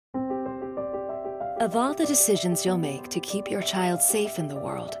Of all the decisions you'll make to keep your child safe in the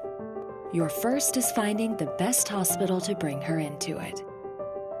world, your first is finding the best hospital to bring her into it.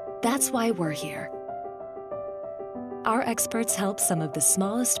 That's why we're here. Our experts help some of the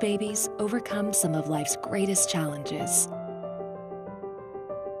smallest babies overcome some of life's greatest challenges.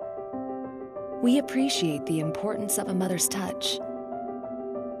 We appreciate the importance of a mother's touch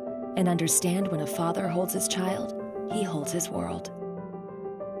and understand when a father holds his child, he holds his world.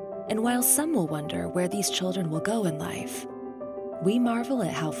 And while some will wonder where these children will go in life, we marvel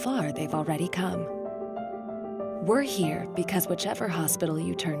at how far they've already come. We're here because whichever hospital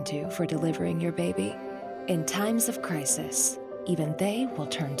you turn to for delivering your baby, in times of crisis, even they will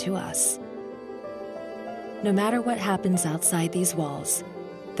turn to us. No matter what happens outside these walls,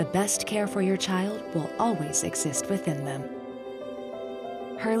 the best care for your child will always exist within them.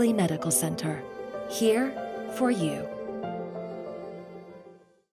 Hurley Medical Center, here for you.